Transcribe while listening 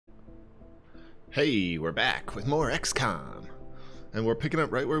Hey, we're back with more XCOM. And we're picking up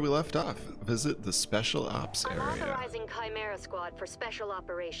right where we left off. Visit the Special Ops area. I'm authorizing Chimera Squad for special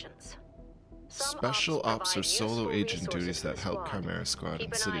operations. Some Special Ops are solo useful agent duties resources that for help squad. Chimera Squad Keep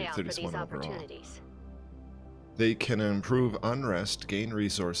and an City eye of out for 31 these overall. opportunities. They can improve unrest, gain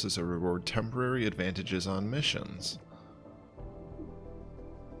resources, or reward temporary advantages on missions.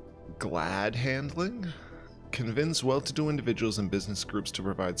 Glad handling? Convince well-to-do individuals and business groups to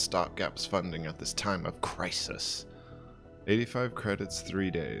provide stopgaps funding at this time of crisis. 85 credits, 3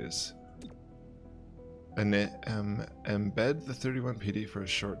 days. Embed the 31 PD for a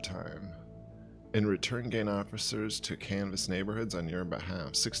short time. In return, gain officers to canvass neighborhoods on your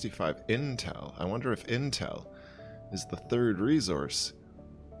behalf. 65 intel. I wonder if intel is the third resource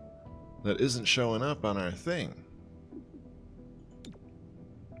that isn't showing up on our thing.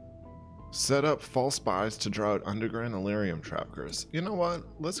 Set up false spies to draw out underground Illyrium trackers. You know what?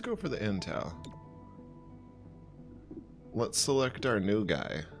 Let's go for the intel. Let's select our new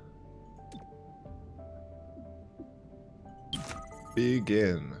guy.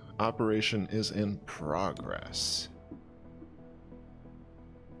 Begin. Operation is in progress.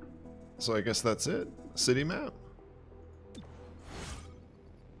 So I guess that's it. City map.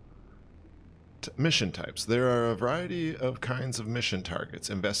 Mission types. There are a variety of kinds of mission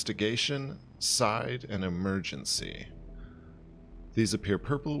targets. Investigation, side, and emergency. These appear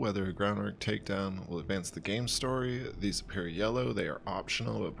purple, whether a groundwork takedown will advance the game story. These appear yellow, they are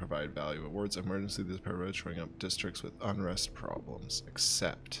optional but provide value awards. Emergency, these appear red, showing up districts with unrest problems.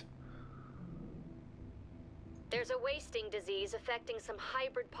 Accept. There's a wasting disease affecting some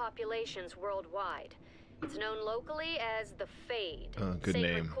hybrid populations worldwide. It's known locally as the Fade. Good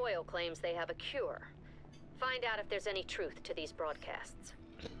Sacred name. Coil claims they have a cure. Find out if there's any truth to these broadcasts.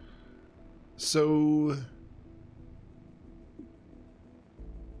 So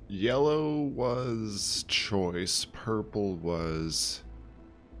yellow was choice, purple was...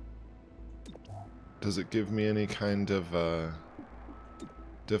 Does it give me any kind of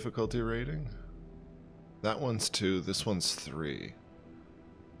difficulty rating? That one's 2, this one's 3.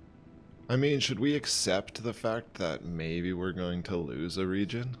 I mean, should we accept the fact that maybe we're going to lose a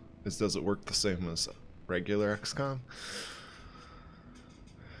region? Does it work the same as regular XCOM?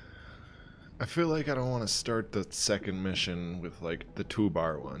 I feel like I don't want to start the second mission with like the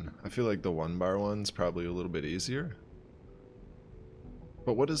 2-bar one. I feel like the 1-bar one's probably a little bit easier.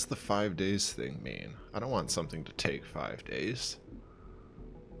 But what does the 5 days thing mean? I don't want something to take 5 days.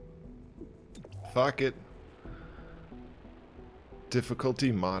 Fuck it.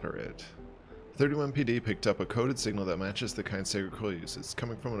 Difficulty moderate. 31 PD picked up a coded signal that matches the kind Sacred Coil uses. It's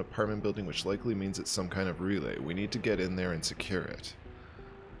coming from an apartment building, which likely means it's some kind of relay. We need to get in there and secure it.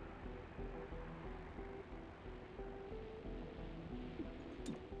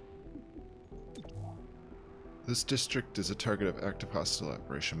 This district is a target of active hostile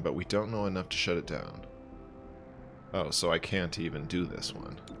operation, but we don't know enough to shut it down. Oh, so I can't even do this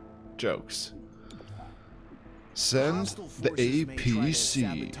one. Jokes. Send the APC.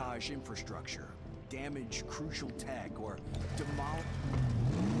 Sabotage infrastructure, damage crucial tech, or demolish.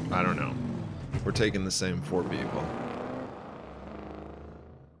 I don't know. We're taking the same 4 people.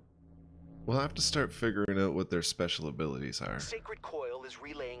 We'll have to start figuring out what their special abilities are. Sacred Coil is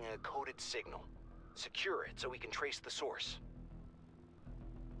relaying a coded signal. Secure it so we can trace the source.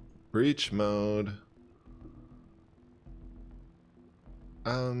 Breach mode.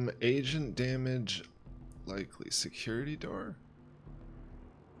 Agent damage. Likely security door.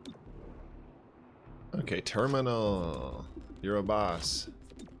 Okay, terminal. You're a boss.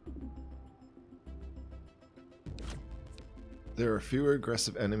 There are fewer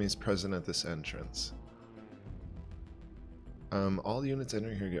aggressive enemies present at this entrance. All units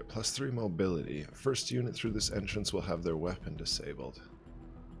entering here get +3 mobility. First unit through this entrance will have their weapon disabled.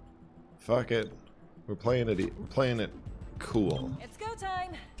 Fuck it. We're playing it cool. It's go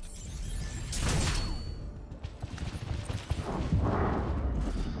time.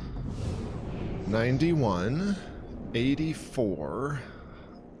 91, 84.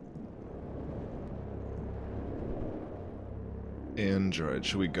 Android.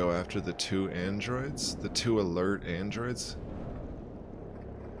 Should we go after the 2 androids? The 2 alert androids?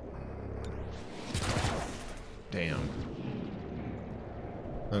 Damn.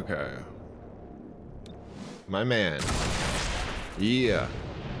 Okay. My man. Yeah.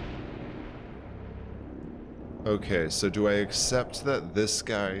 Okay, so do I accept that this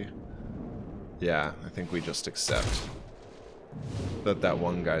guy... Yeah, I think we just accept that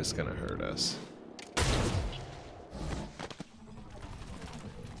one guy's gonna hurt us.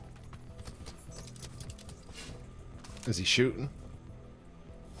 Is he shooting?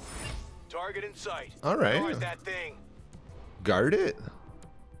 Target in sight. All right. Guard that thing. Guard it?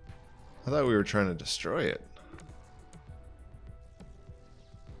 I thought we were trying to destroy it.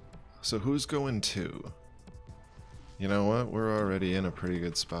 So who's going to? You know what? We're already in a pretty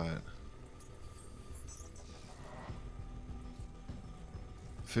good spot.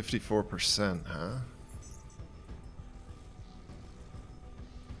 54%, huh?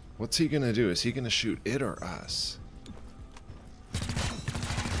 What's he gonna do? Is he gonna shoot it or us?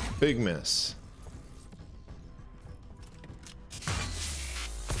 Big miss.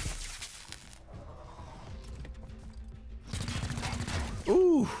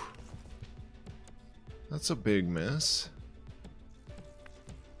 Ooh! That's a big miss.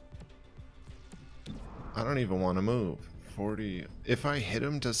 I don't even want to move. 40. If I hit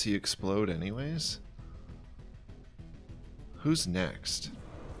him, does he explode anyways? Who's next?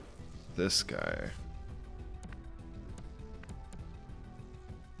 This guy.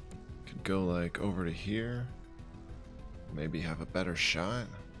 Could go like over to here. Maybe have a better shot.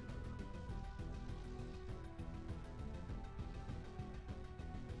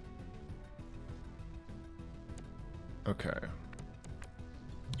 Okay.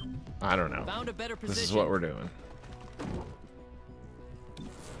 I don't know. Found a better position. This is what we're doing.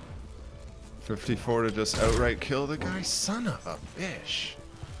 54 to just outright kill the guy? Son of a bitch.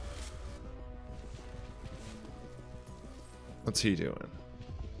 What's he doing?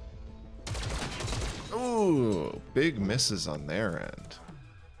 Ooh, big misses on their end.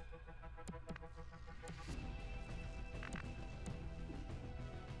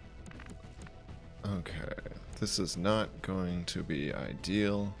 Okay, this is not going to be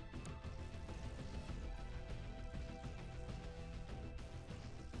ideal.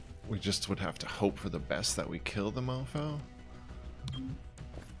 We just would have to hope for the best that we kill the mofo.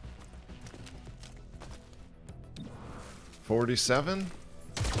 $47?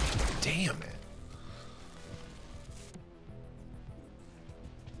 Damn it.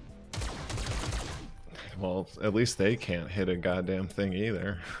 Well, at least they can't hit a goddamn thing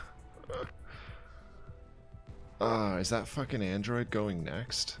either. Is that fucking android going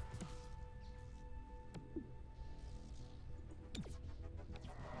next?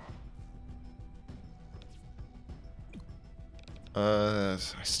 I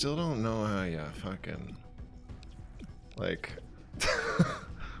still don't know how you fucking like it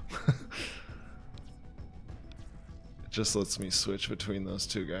just lets me switch between those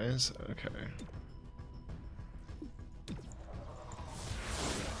two guys. Okay.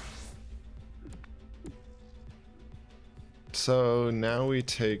 So now we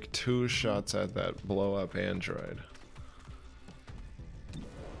take 2 shots at that blow up android.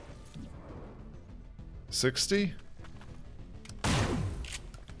 60?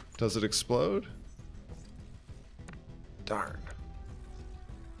 Does it explode? Darn.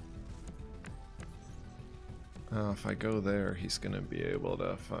 Oh, if I go there, he's gonna be able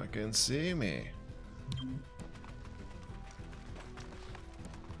to fucking see me.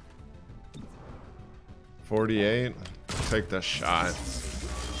 $48. Take the shot.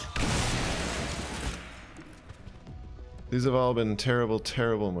 These have all been terrible,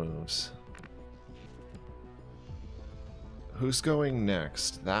 terrible moves. Who's going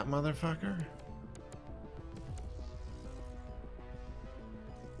next? That motherfucker?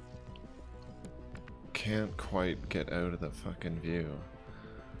 Can't quite get out of the fucking view.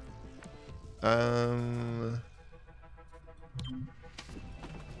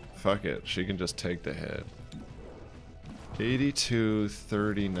 Fuck it. She can just take the hit.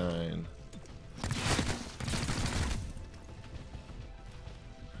 82-39.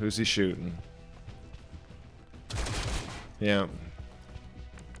 Who's he shooting? Yeah.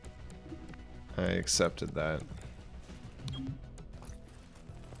 I accepted that.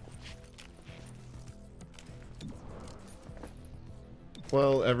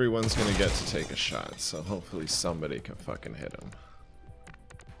 Well, everyone's gonna get to take a shot, so hopefully somebody can fucking hit him.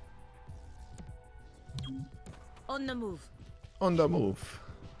 On the move. On the move.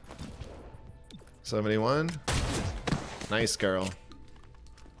 71. Nice, girl.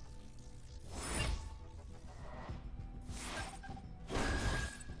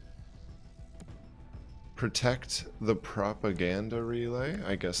 Protect the propaganda relay.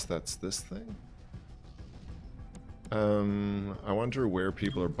 I guess that's this thing. I wonder where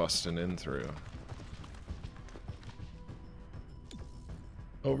people are busting in through.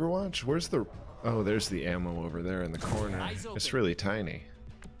 Overwatch? Where's the... Oh, there's the ammo over there in the corner. It's really tiny.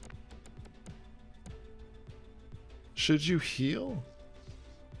 Should you heal?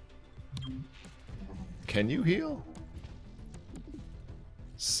 Can you heal?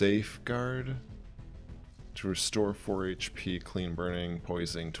 Safeguard. To restore 4 HP, clean burning,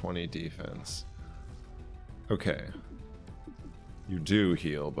 poisoning, 20 defense. Okay. You do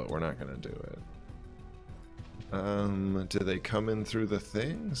heal, but we're not gonna do it. Do they come in through the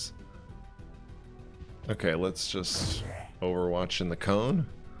things? Okay, let's just Overwatch in the cone.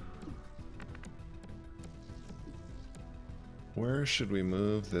 Where should we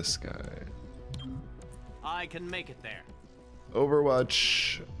move this guy? I can make it there.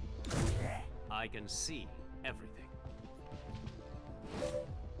 Overwatch. I can see everything.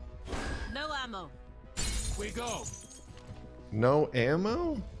 No ammo. We go. No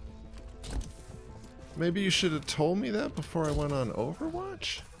ammo? Maybe you should have told me that before I went on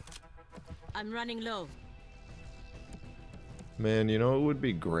Overwatch? I'm running low. Man, you know it would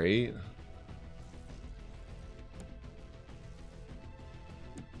be great?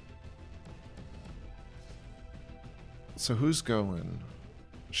 So who's going?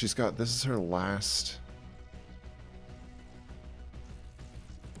 She's got, this is her last.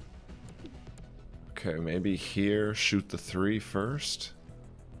 Okay, maybe here, shoot the 3 first.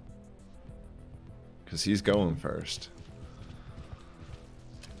 Because he's going first.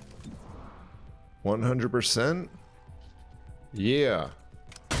 100%? Yeah.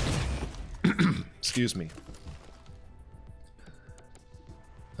 Excuse me.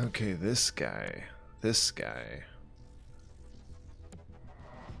 Okay, this guy. This guy.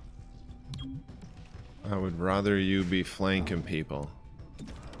 I would rather you be flanking people.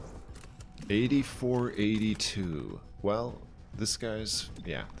 84, 82. Well, this guy's...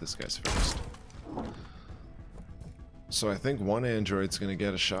 yeah, this guy's first. So I think one android's gonna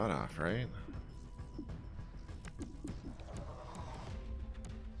get a shot off, right?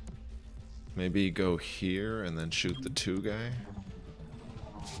 Maybe go here and then shoot the 2 guy?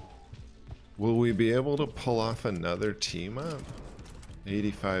 Will we be able to pull off another team up?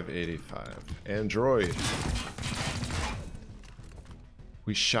 85, 85. Android.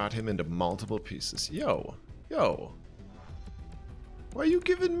 We shot him into multiple pieces. Yo, yo. Why are you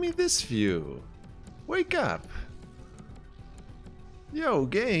giving me this view? Wake up. Yo,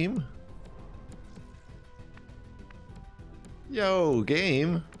 game. Yo,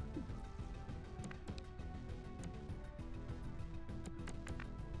 game.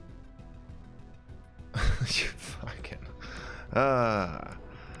 You fucking...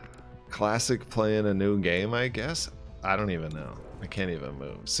 classic playing a new game, I guess? I don't even know. I can't even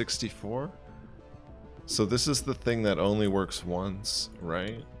move. 64? So this is the thing that only works once,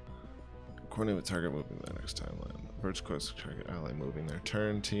 right? Coordinate with target moving the next time land. Verge close to target ally moving their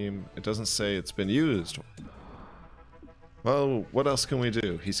turn team. It doesn't say it's been used. Well, what else can we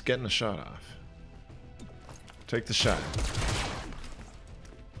do? He's getting a shot off. Take the shot.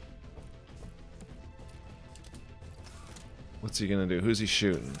 What's he gonna do? Who's he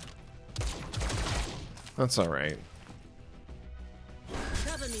shooting? That's alright.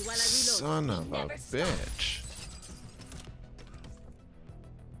 Cover me while I reload. Son of a bitch.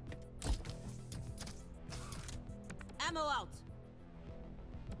 Ammo out.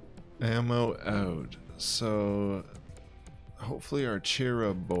 Ammo out. So hopefully our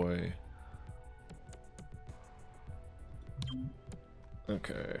Chimera boy.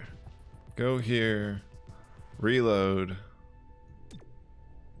 Okay. Go here. Reload.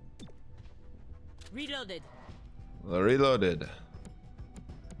 Reloaded. Reloaded.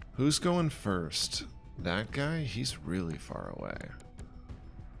 Who's going first? That guy? He's really far away.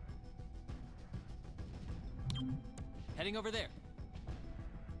 Heading over there.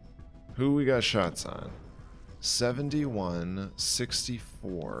 Who we got shots on? 71,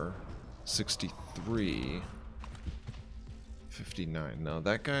 64, 63, 59. No,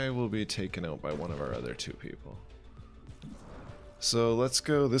 that guy will be taken out by one of our other 2 people. So let's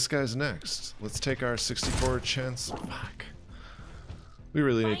go. This guy's next. Let's take our 64 chance. Fuck. We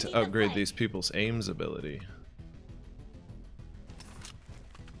really need to upgrade these people's aims ability.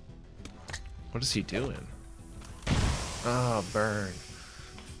 What is he doing? Ah, oh, burn.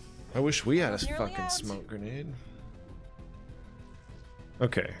 I wish we had a fucking smoke grenade.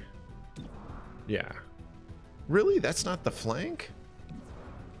 Okay. Yeah. Really? That's not the flank?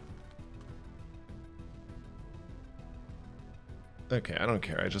 Okay, I don't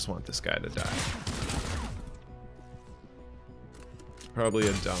care. I just want this guy to die. Probably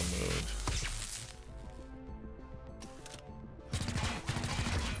a dumb move.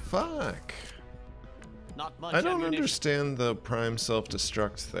 Fuck. Not much I don't ammunition. understand the prime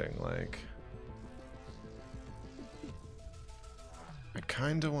self-destruct thing, like... I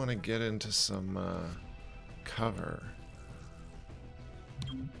kinda want to get into some, cover.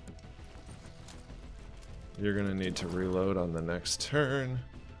 You're gonna need to reload on the next turn.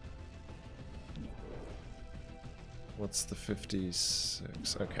 What's the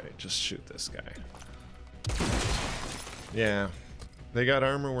 56? Okay, just shoot this guy. Yeah. They got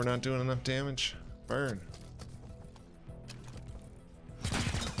armor, we're not doing enough damage. Burn.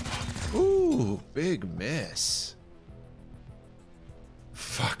 Ooh, big miss.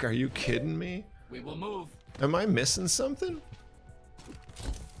 Fuck, are you kidding me? We will move. Am I missing something?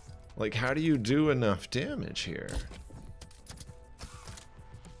 Like, how do you do enough damage here?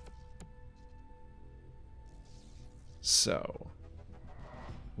 So,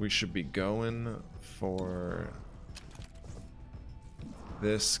 we should be going for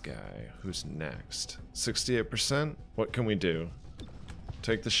this guy who's next. 68%? What can we do?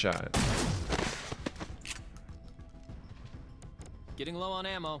 Take the shot. Getting low on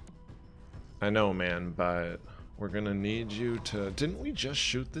ammo. I know, man, but we're gonna need you to... Didn't we just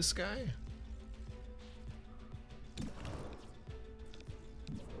shoot this guy?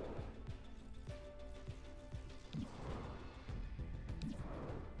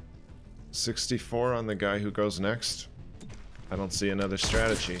 $64 on the guy who goes next. I don't see another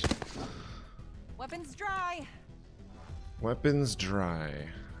strategy. Weapons dry. Weapons dry.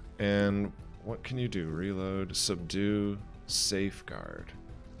 And what can you do? Reload, subdue, safeguard.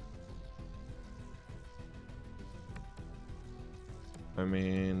 I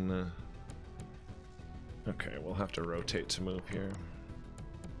mean... Okay, we'll have to rotate to move here.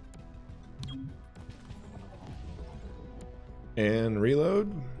 And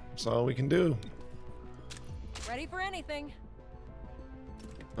reload. That's all we can do. Ready for anything.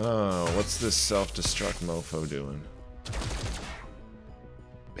 Oh, what's this self-destruct mofo doing?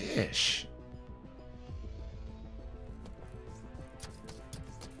 Bish.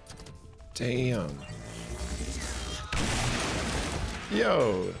 Damn.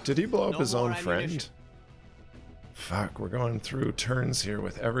 Yo, did he blow up his own friend? Fuck, we're going through turns here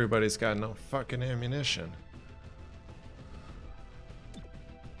with everybody's got no fucking ammunition.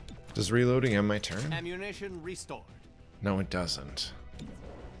 Does reloading end my turn? Ammunition restored. No, it doesn't.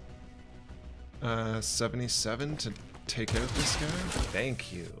 77 to take out this guy?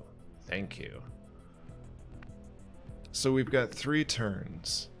 Thank you. Thank you. So we've got 3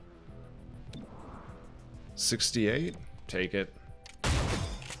 turns. 68? Take it.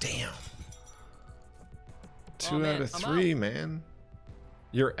 Damn. 2 man, out of I'm 3, man.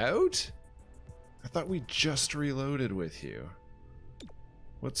 You're out? I thought we just reloaded with you.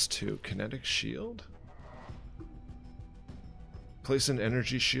 What's 2? Kinetic shield? Place an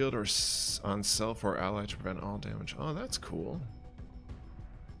energy shield or on self or ally to prevent all damage. Oh, that's cool.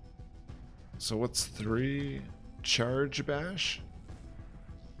 So what's 3? Charge bash?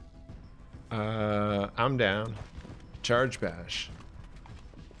 I'm down. Charge bash.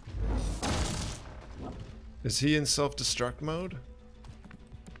 Is he in self-destruct mode?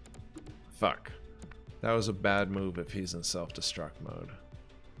 Fuck. That was a bad move if he's in self-destruct mode.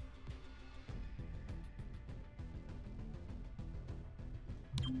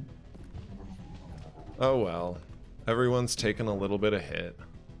 Oh well. Everyone's taken a little bit of hit.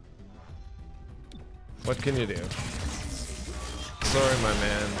 What can you do? Sorry, my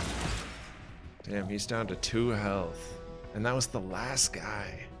man. Damn, he's down to 2 health. And that was the last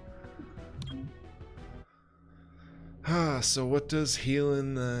guy. So what does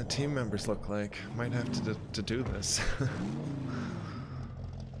healing the team members look like? Might have to do this.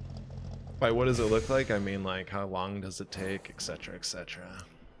 By what does it look like? I mean, like, how long does it take, etc., etc.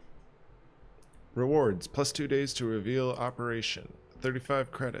 Rewards, plus 2 days to reveal operation. 35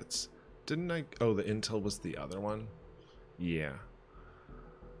 credits. Didn't I... Oh, the intel was the other one? Yeah.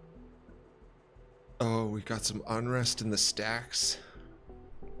 Oh, we got some unrest in the stacks.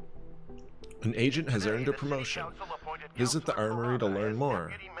 An agent has earned a promotion. Visit the armory to learn more.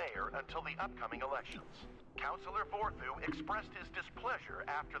 Deputy Mayor until the upcoming elections. Councillor Forthu expressed his displeasure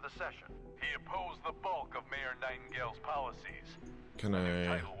after the session. He opposed the bulk of Mayor Nightingale's policies. Can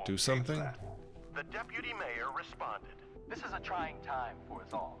I do something? The deputy mayor responded. This is a trying time for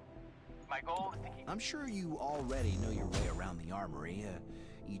us all. My goal is to keep... I'm sure you already know your way around the armory.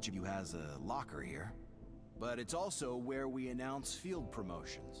 Each of you has a locker here. But it's also where we announce field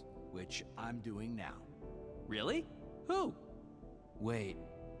promotions, which I'm doing now. Really? Who? Wait,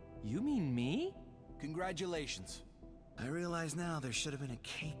 You mean me? congratulations. I realize now there should have been a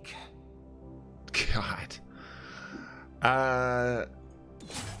cake. God. I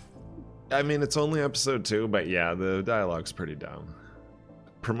mean, it's only episode 2, but yeah, the dialogue's pretty dumb.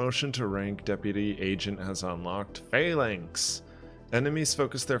 Promotion to rank deputy agent has unlocked. Phalanx! Enemies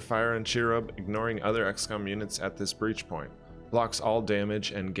focus their fire on Cherub, ignoring other XCOM units at this breach point. Blocks all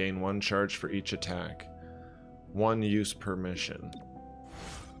damage and gain 1 charge for each attack. 1 use per mission.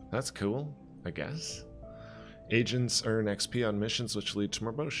 That's cool, I guess. Agents earn XP on missions which lead to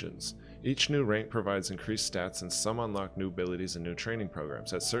promotions. Each new rank provides increased stats and some unlock new abilities and new training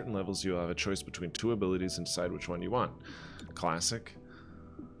programs. At certain levels you will have a choice between 2 abilities and decide which one you want. Classic.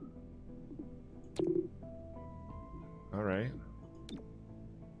 Alright.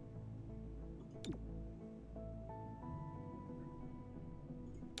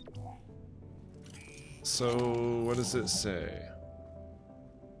 So, what does it say?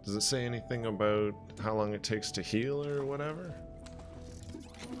 Does it say anything about how long it takes to heal or whatever?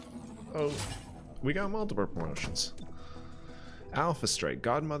 Oh, we got multiple promotions. Alpha Strike.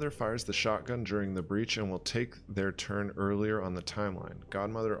 Godmother fires the shotgun during the breach and will take their turn earlier on the timeline.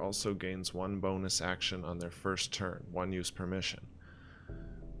 Godmother also gains 1 bonus action on their first turn, 1 use per mission.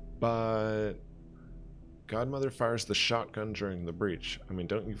 But Godmother fires the shotgun during the breach. I mean,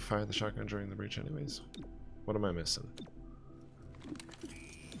 don't you fire the shotgun during the breach anyways? What am I missing?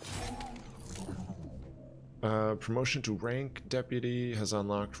 Promotion to rank deputy has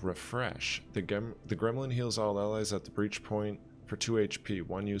unlocked refresh. The gremlin heals all allies at the breach point for 2 HP,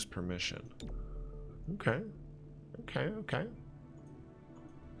 1 use per mission. Okay. Okay.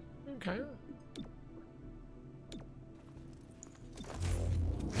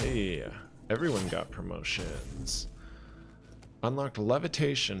 Hey, everyone got promotions. Unlocked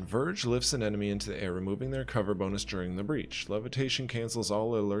levitation. Verge lifts an enemy into the air, removing their cover bonus during the breach. Levitation cancels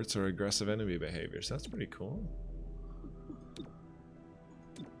all alerts or aggressive enemy behaviors. That's pretty cool.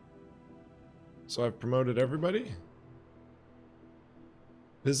 So I've promoted everybody.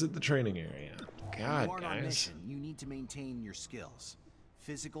 Visit the training area. God, when you are guys. on mission, you need to maintain your skills,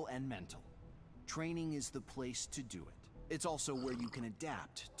 physical and mental. Training is the place to do it. It's also where you can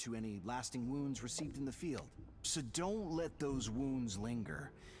adapt to any lasting wounds received in the field. So don't let those wounds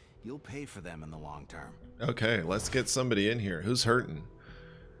linger. You'll pay for them in the long term. Okay, let's get somebody in here. Who's hurting?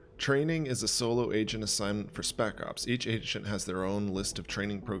 Training is a solo agent assignment for Spec Ops. Each agent has their own list of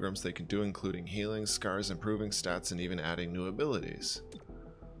training programs they can do, including healing, scars, improving stats, and even adding new abilities.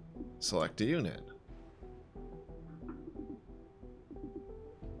 Select a unit.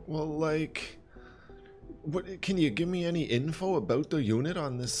 Well, like, what? Can you give me any info about the unit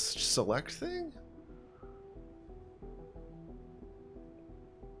on this select thing?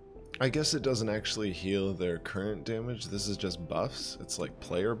 I guess it doesn't actually heal their current damage. This is just buffs. It's like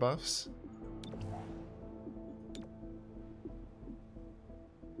player buffs.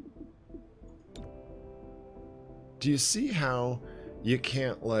 Do you see how you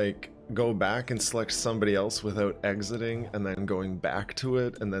can't, like, go back and select somebody else without exiting and then going back to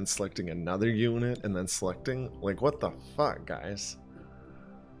it and then selecting another unit and then selecting? Like, what the fuck, guys?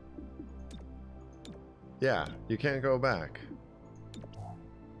 Yeah, you can't go back.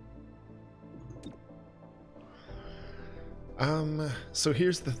 So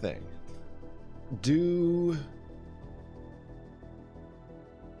here's the thing.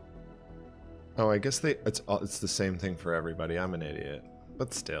 Oh, I guess it's the same thing for everybody. I'm an idiot.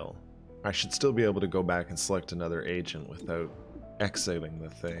 But still, I should still be able to go back and select another agent without exiting the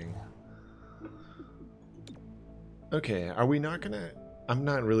thing. Okay, are we not gonna... I'm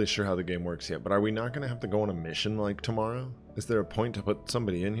not really sure how the game works yet, but are we not gonna have to go on a mission like tomorrow? Is there a point to put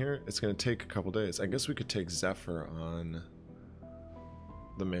somebody in here? It's gonna take a couple days. I guess we could take Zephyr on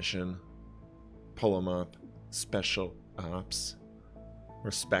the mission, pull him up, special ops, or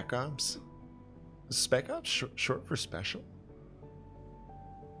spec ops? Is spec ops short for special?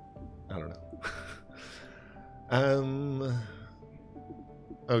 I don't know.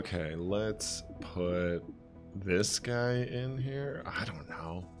 Okay, let's put this guy in here. I don't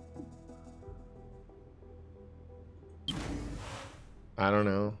know. I don't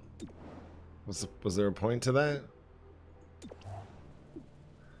know. Was there a point to that?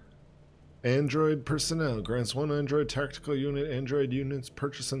 Android personnel grants 1 Android tactical unit. Android units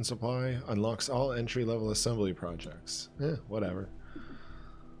purchase and supply. Unlocks all entry-level assembly projects. Whatever.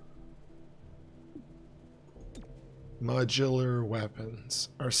 Modular weapons.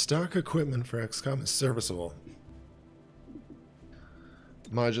 Our stock equipment for XCOM is serviceable.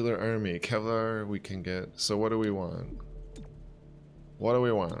 Modular army. Kevlar we can get. So what do we want? What do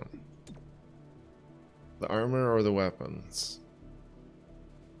we want? The armor or the weapons?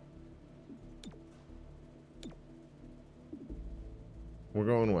 We're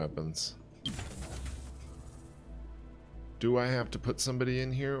going weapons. Do I have to put somebody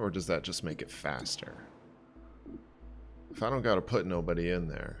in here, or does that just make it faster? If I don't gotta put nobody in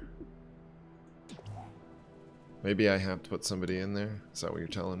there. Maybe I have to put somebody in there? Is that what you're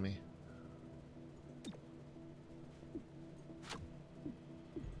telling me?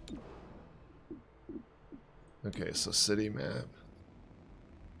 Okay, so city map.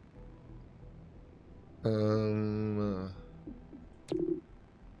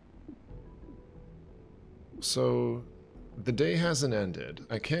 So, the day hasn't ended.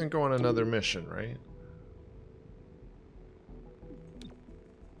 I can't go on another mission, right?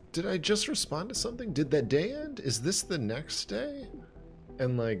 Did I just respond to something? Did that day end? Is this the next day?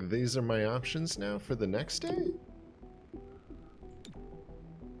 And like, these are my options now for the next day?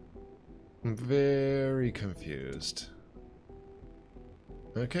 I'm very confused.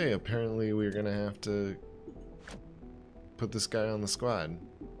 Okay, apparently we're gonna have to put this guy on the squad.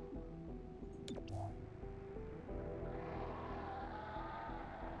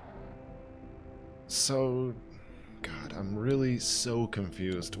 So, God, I'm really so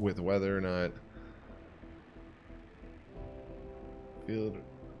confused with whether or not field.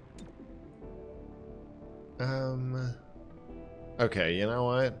 Okay, you know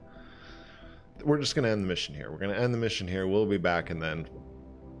what? We're just gonna end the mission here. We're gonna end the mission here. We'll be back, and then,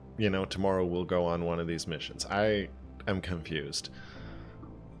 you know, tomorrow we'll go on one of these missions. I am confused.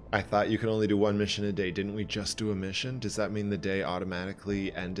 I thought you could only do one mission a day. Didn't we just do a mission? Does that mean the day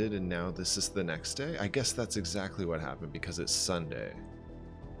automatically ended and now this is the next day? I guess that's exactly what happened because it's Sunday.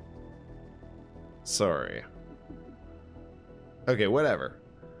 Sorry. Okay, whatever.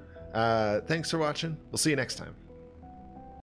 Thanks for watching. We'll see you next time.